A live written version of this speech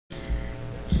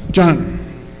John.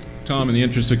 Tom, in the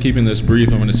interest of keeping this brief,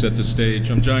 I'm going to set the stage.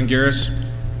 I'm John Garris.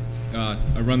 I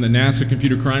run the NASA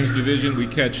Computer Crimes Division. We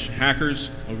catch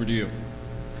hackers. Over to you.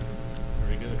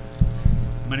 Very good.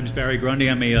 My name is Barry Grundy.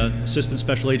 I'm a Assistant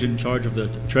Special Agent in charge of the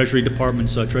Treasury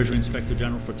Department's Treasury Inspector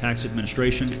General for Tax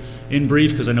Administration. In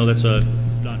brief, because I know that's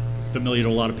not familiar to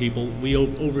a lot of people, we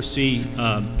oversee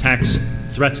tax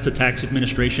threats to tax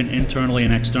administration internally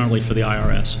and externally for the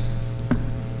IRS.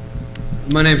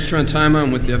 My name is Trent.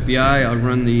 I'm with the FBI. I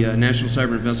run the National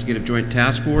Cyber Investigative Joint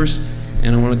Task Force,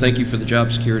 and I want to thank you for the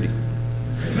job security.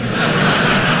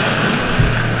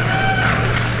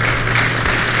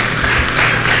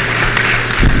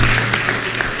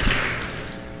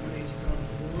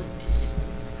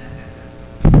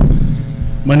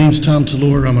 My name's Tom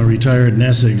Talleur. I'm a retired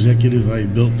NASA executive. I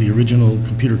built the original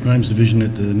Computer Crimes Division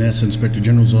at the NASA Inspector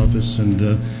General's office, and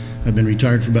I've been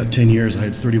retired for about 10 years. I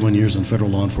had 31 years in federal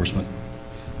law enforcement.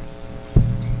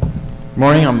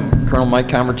 Morning, I'm Colonel Mike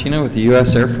Convertino with the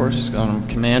U.S. Air Force. I'm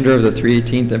commander of the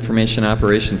 318th Information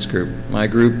Operations Group. My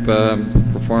group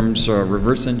performs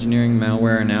reverse engineering,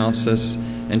 malware analysis,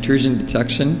 intrusion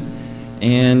detection,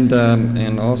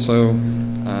 and also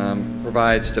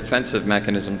provides defensive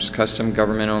mechanisms, custom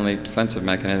government-only defensive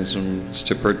mechanisms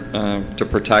to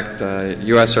protect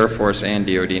U.S. Air Force and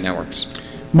DoD networks.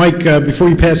 Mike, before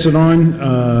you pass it on,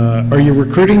 are you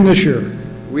recruiting this year?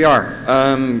 We are.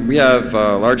 We have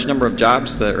a large number of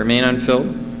jobs that remain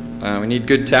unfilled. We need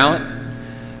good talent,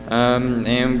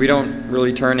 and we don't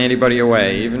really turn anybody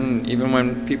away. Even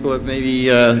when people have maybe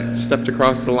stepped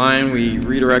across the line, we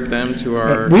redirect them to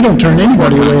our... We don't turn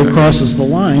anybody away who crosses the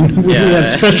line. We have a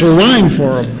special line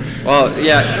for them. Well,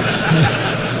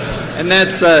 yeah. And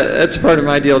that's part of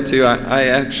my deal, too. I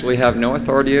actually have no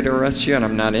authority to arrest you, and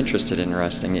I'm not interested in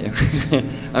arresting you.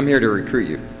 I'm here to recruit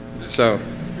you. So...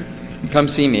 come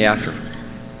see me after.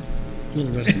 Oh,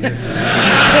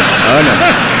 no.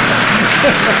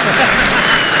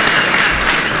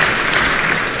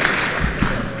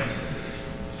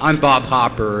 I'm Bob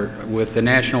Hopper with the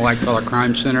National White Collar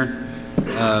Crime Center.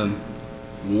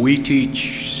 We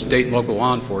teach state and local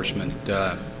law enforcement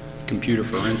computer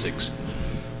forensics.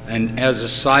 And as a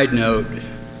side note,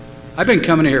 I've been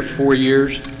coming here 4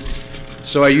 years,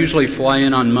 so I usually fly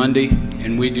in on Monday,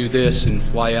 and we do this and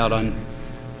fly out on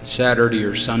Saturday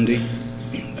or Sunday.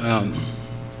 I'm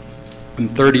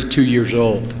 32 years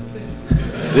old.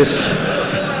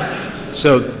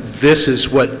 So this is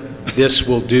what this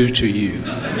will do to you.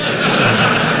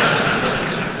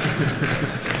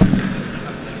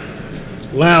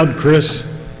 Loud, Chris.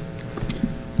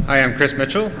 Hi, I'm Chris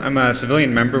Mitchell. I'm a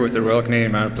civilian member with the Royal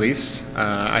Canadian Mounted Police.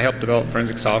 I help develop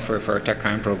forensic software for our tech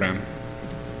crime program.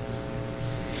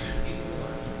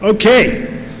 Okay.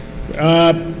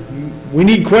 We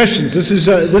need questions. This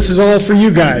is all for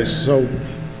you guys. So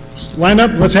line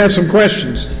up. Let's have some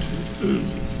questions.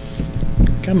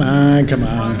 Come on, come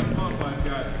on.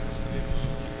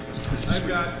 I've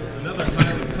got another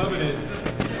kind of covenant.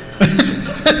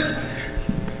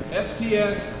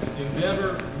 STS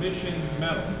Endeavor Mission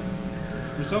Medal.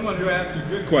 For someone who asked a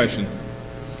good question.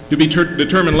 To be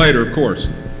determined later, of course.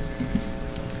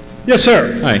 Yes,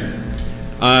 sir. Hi.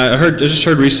 I just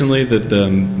heard recently that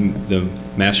the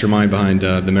mastermind behind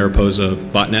the Mariposa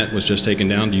botnet was just taken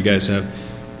down. Do you guys have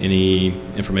any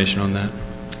information on that?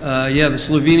 Yeah, the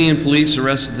Slovenian police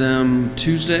arrested them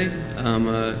Tuesday.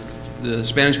 The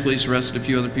Spanish police arrested a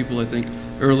few other people, I think,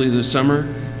 early this summer,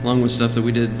 along with stuff that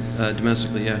we did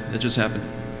domestically. Yeah, it just happened.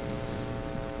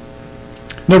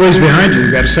 Nobody's behind you.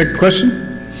 You got a second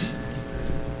question?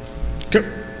 Go.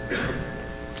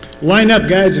 Line up,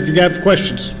 guys, if you got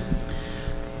questions.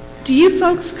 Do you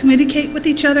folks communicate with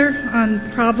each other on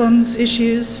problems,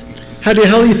 issues? How the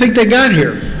hell do you think they got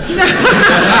here?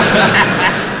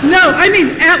 No, I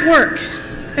mean at work.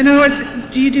 In other words,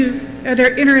 are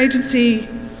there interagency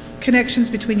connections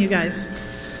between you guys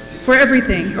for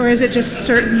everything, or is it just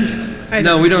certain items?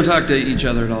 No, we don't talk to each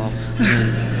other at all.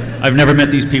 I've never met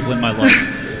these people in my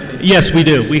life. Yes, we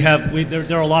do.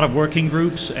 There are a lot of working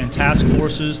groups and task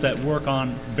forces that work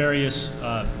on various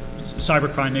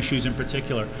cybercrime issues in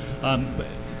particular.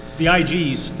 The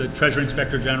IGs, the Treasury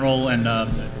Inspector General and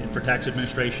for Tax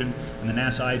Administration, and the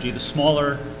NASA IG, the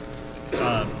smaller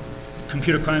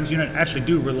computer crimes unit actually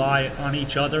do rely on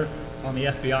each other, on the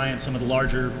FBI and some of the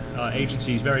larger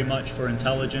agencies very much for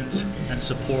intelligence and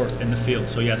support in the field.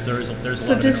 So yes, there's a lot of.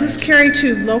 So does this carry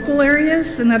to local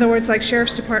areas? In other words, like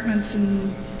sheriff's departments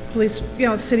and police,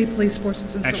 city police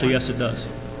forces and so on? Actually, yes, it does.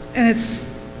 And it's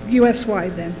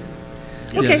U.S.-wide then?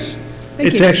 Okay. Yes. Thank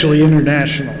It's you. actually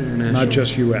international, not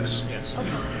just U.S. Yes.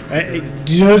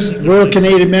 Do you notice Royal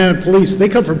Canadian Mounted Police? They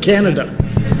come from Canada.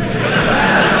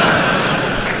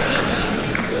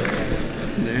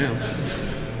 Damn.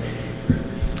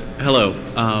 Hello.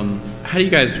 How do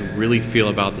you guys really feel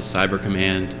about the Cyber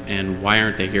Command, and why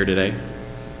aren't they here today?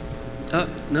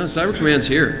 No, Cyber Command's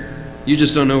here. You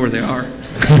just don't know where they are.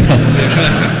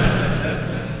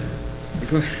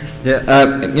 Yeah,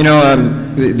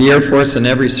 the Air Force in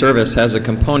every service has a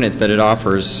component that it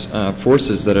offers,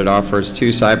 forces that it offers to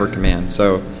Cyber Command.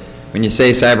 So when you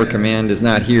say Cyber Command is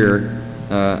not here,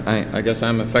 I guess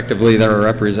I'm effectively their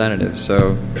representative.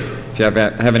 So if you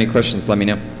have any questions, let me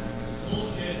know.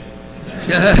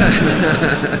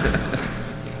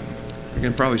 You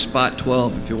can probably spot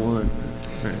 12 if you want.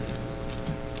 Right.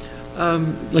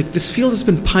 Like this field has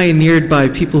been pioneered by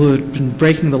people who have been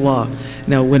breaking the law.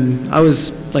 Now, when I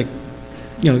was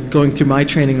going through my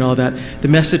training and all that, the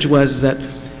message was that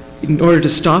in order to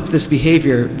stop this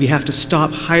behavior, we have to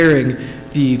stop hiring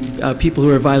the people who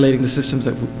are violating the systems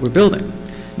that we're building.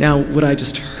 Now, what I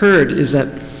just heard is that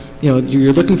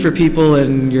you're looking for people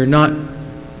and you're not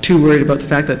too worried about the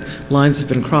fact that lines have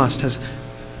been crossed.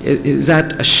 Is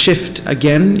that a shift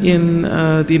again in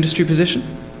the industry position?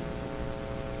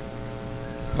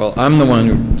 Well, I'm the one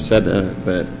who said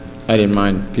that I didn't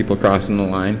mind people crossing the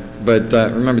line. But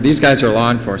remember, these guys are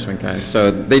law enforcement guys, so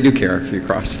they do care if you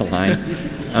cross the line.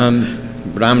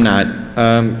 But I'm not.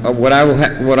 What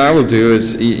I will do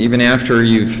is, even after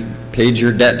you've paid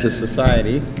your debt to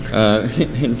society,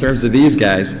 in terms of these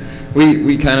guys,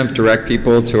 we kind of direct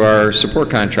people to our support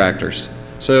contractors.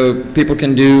 So people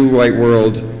can do white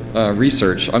world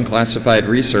research, unclassified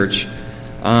research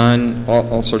on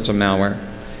all sorts of malware,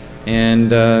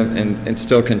 and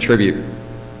still contribute,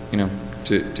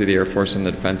 to the Air Force and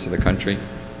the defense of the country.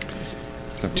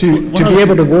 So. To be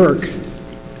able to work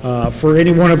for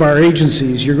any one of our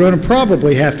agencies, you're going to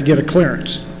probably have to get a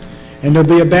clearance, and there'll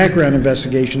be a background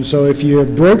investigation. So if you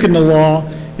have broken the law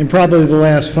in probably the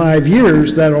last 5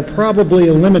 years, that'll probably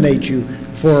eliminate you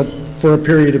for a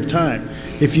period of time.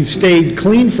 If you've stayed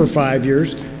clean for 5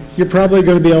 years, you're probably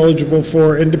going to be eligible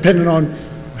for, and depending on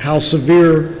how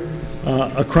severe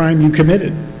a crime you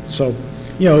committed. So,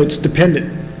 it's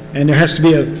dependent, and there has to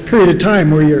be a period of time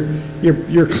where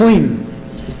you're clean.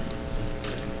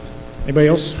 Anybody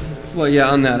else? Well, yeah,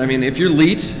 on that. I mean, if you're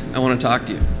elite, I want to talk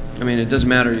to you. I mean, it doesn't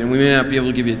matter. And we may not be able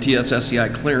to give you a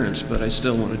TSSCI clearance, but I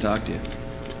still want to talk to you.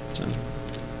 So.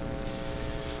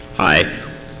 Hi.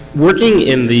 Working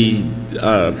in the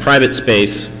private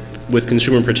space with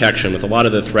consumer protection, with a lot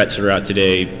of the threats that are out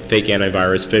today, fake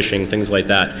antivirus, phishing, things like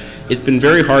that, it's been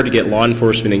very hard to get law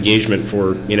enforcement engagement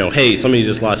for, hey, somebody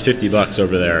just lost $50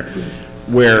 over there.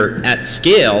 Where at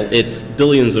scale, it's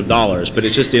billions of dollars, but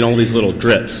it's just in all these little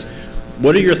drips.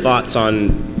 What are your thoughts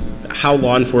on how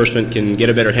law enforcement can get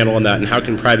a better handle on that, and how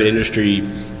can private industry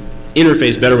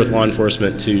interface better with law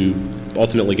enforcement to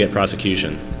ultimately get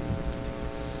prosecution?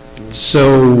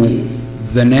 So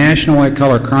the National White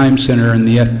Collar Crime Center and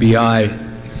the FBI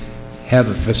have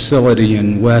a facility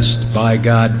in West By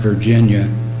God, Virginia,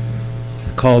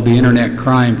 called the Internet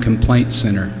Crime Complaint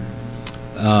Center.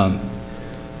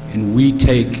 And we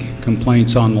take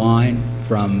complaints online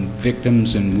from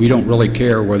victims, and we don't really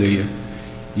care whether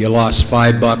you lost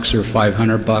 $5 or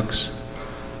 $500.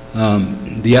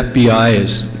 The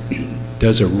FBI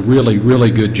does a really,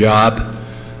 really good job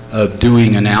of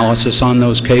doing analysis on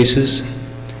those cases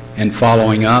and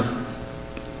following up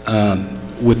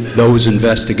with those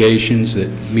investigations that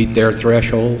meet their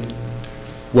threshold.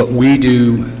 What we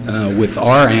do with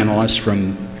our analysts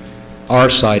from our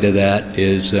side of that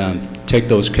is take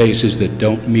those cases that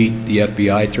don't meet the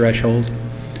FBI threshold,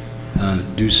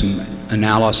 do some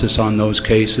analysis on those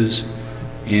cases,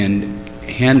 and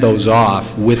hand those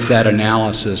off with that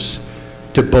analysis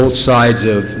to both sides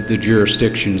of the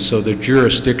jurisdiction. So the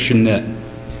jurisdiction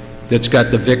that's got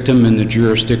the victim and the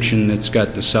jurisdiction that's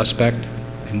got the suspect,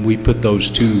 and we put those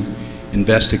two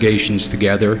investigations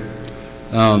together.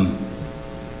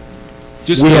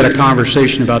 We had a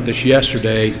conversation about this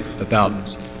yesterday about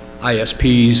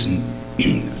ISPs and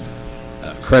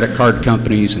credit card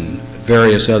companies and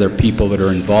various other people that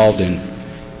are involved in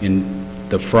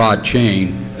the fraud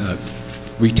chain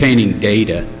retaining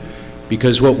data,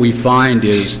 because what we find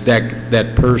is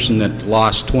that person that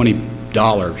lost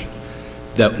 $20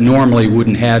 that normally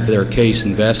wouldn't have their case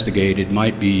investigated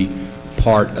might be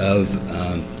part of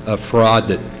a fraud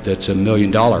that's $1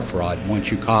 million fraud once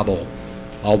you cobble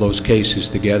all those cases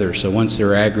together. So once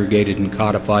they're aggregated and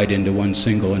codified into one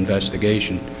single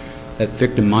investigation, that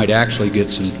victim might actually get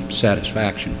some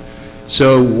satisfaction.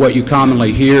 So what you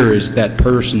commonly hear is that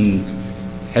person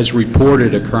has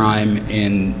reported a crime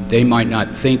and they might not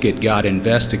think it got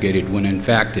investigated when in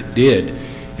fact it did,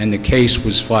 and the case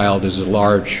was filed as a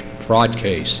large fraud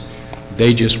case.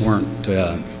 They just weren't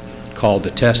called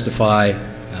to testify.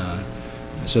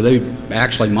 So they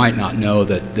actually might not know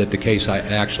that the case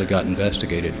actually got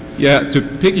investigated. Yeah, to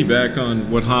piggyback on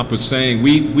what Hop was saying,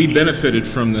 we benefited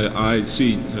from the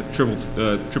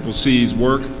Triple C's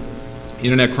work,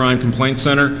 Internet Crime Complaint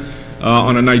Center,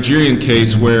 on a Nigerian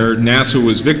case where NASA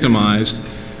was victimized,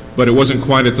 but it wasn't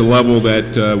quite at the level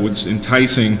that was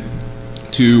enticing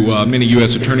to many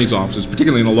U.S. attorneys' offices,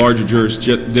 particularly in the larger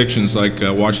jurisdictions like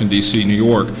Washington, D.C., New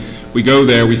York. We go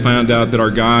there, we found out that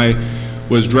our guy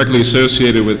was directly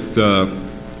associated with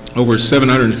over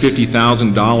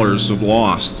 $750,000 of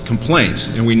lost complaints,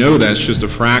 and we know that's just a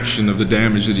fraction of the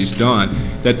damage that he's done.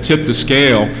 That tipped the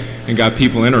scale and got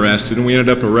people interested, and we ended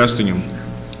up arresting him.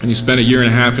 And he spent 1.5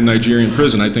 years in Nigerian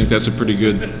prison. I think that's a pretty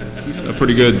good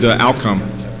outcome.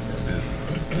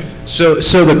 So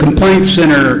the complaint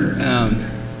center,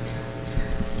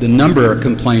 the number of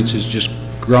complaints has just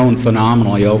grown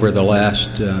phenomenally over the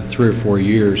last 3 or 4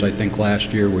 years. I think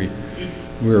last year we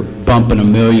were bumping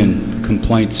 1 million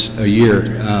complaints a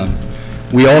year.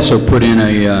 We also put in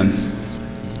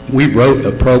we wrote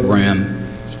a program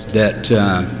that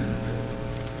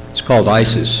it's called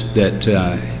ISIS that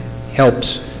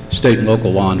helps state and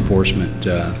local law enforcement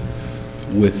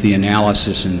with the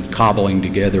analysis and cobbling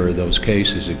together of those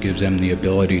cases. It gives them the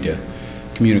ability to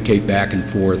communicate back and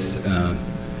forth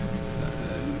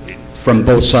from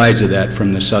both sides of that,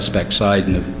 from the suspect side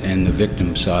and the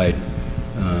victim side.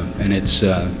 And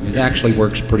it actually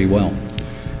works pretty well.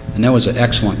 And that was an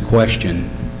excellent question.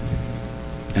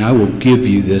 And I will give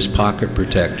you this pocket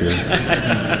protector,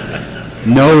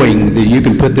 knowing that you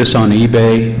can put this on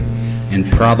eBay and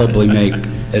probably make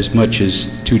as much as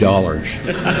 $2.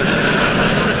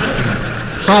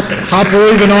 Hop will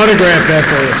even autograph that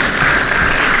for you.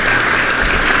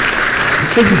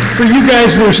 For you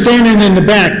guys that are standing in the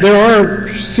back, there are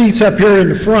seats up here in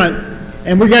the front.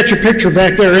 And we got your picture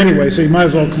back there anyway, so you might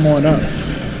as well come on up.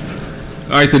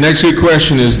 All right, the next good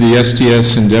question is the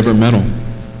STS Endeavor Medal.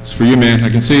 It's for you, man. I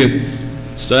can see it.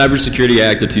 Cybersecurity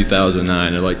Act of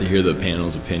 2009. I'd like to hear the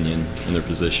panel's opinion and their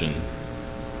position.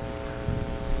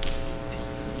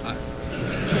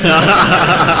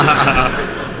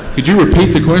 Could you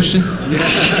repeat the question?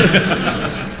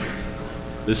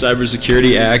 The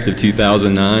Cybersecurity Act of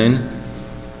 2009,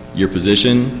 your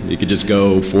position, you could just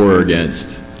go for or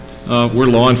against. We're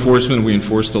law enforcement. We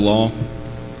enforce the law.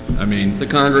 I mean, the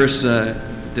Congress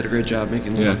did a great job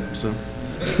making law. Yeah. So.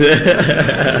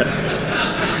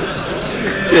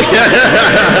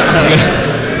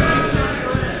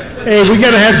 Hey, we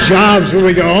got to have jobs when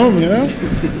we go home, you know.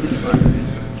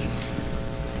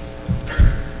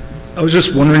 I was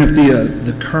just wondering if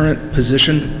the current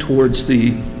position towards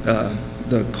the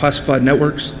classified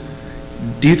networks,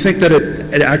 do you think that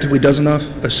it actively does enough,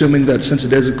 assuming that since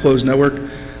it is a closed network,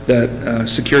 that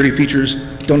security features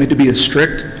don't need to be as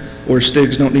strict or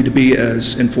STIGs don't need to be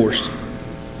as enforced?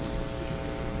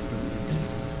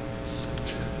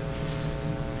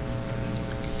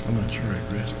 I'm not sure I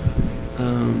grasp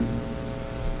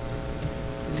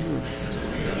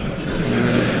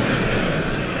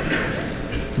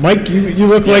Mike, you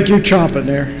look like you're chomping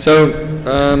there. So,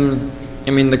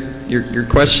 I mean, your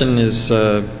question is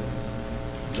a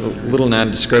little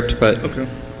nondescript, but okay.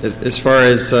 As far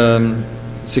as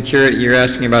security, you're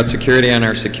asking about security on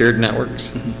our secured networks?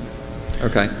 Mm-hmm.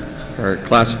 Okay. Or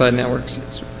classified networks?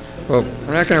 Well,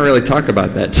 we're not going to really talk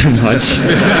about that too much.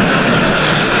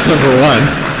 Number one.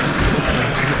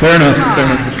 Fair enough.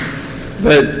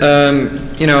 But,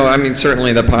 you know, I mean,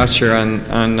 certainly the posture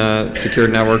on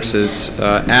secured networks is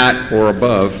at or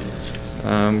above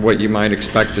what you might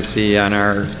expect to see on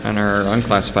our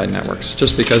unclassified networks,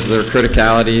 just because of their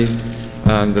criticality,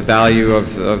 the value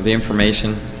of the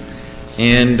information,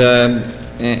 and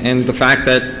the fact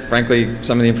that, frankly,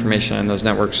 some of the information on those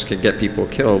networks could get people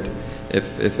killed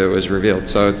if it was revealed.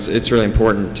 So it's really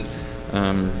important,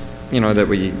 you know, that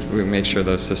we make sure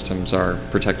those systems are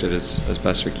protected as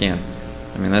best we can.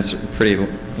 I mean, that's a pretty,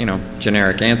 you know,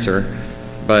 generic answer,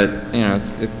 but, you know,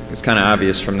 it's kind of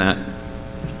obvious from that.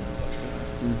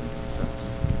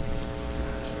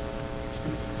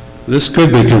 This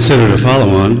could be considered a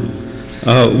follow-on.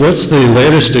 What's the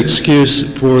latest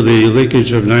excuse for the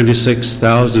leakage of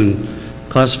 96,000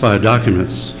 classified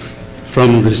documents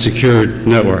from the secured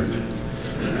network?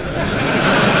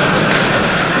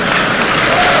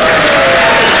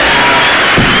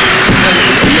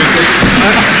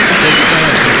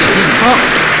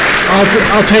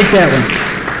 I'll take that one.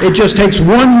 It just takes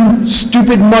one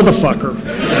stupid motherfucker.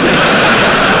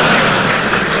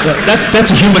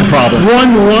 That's a human problem.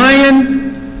 One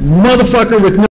lying motherfucker with no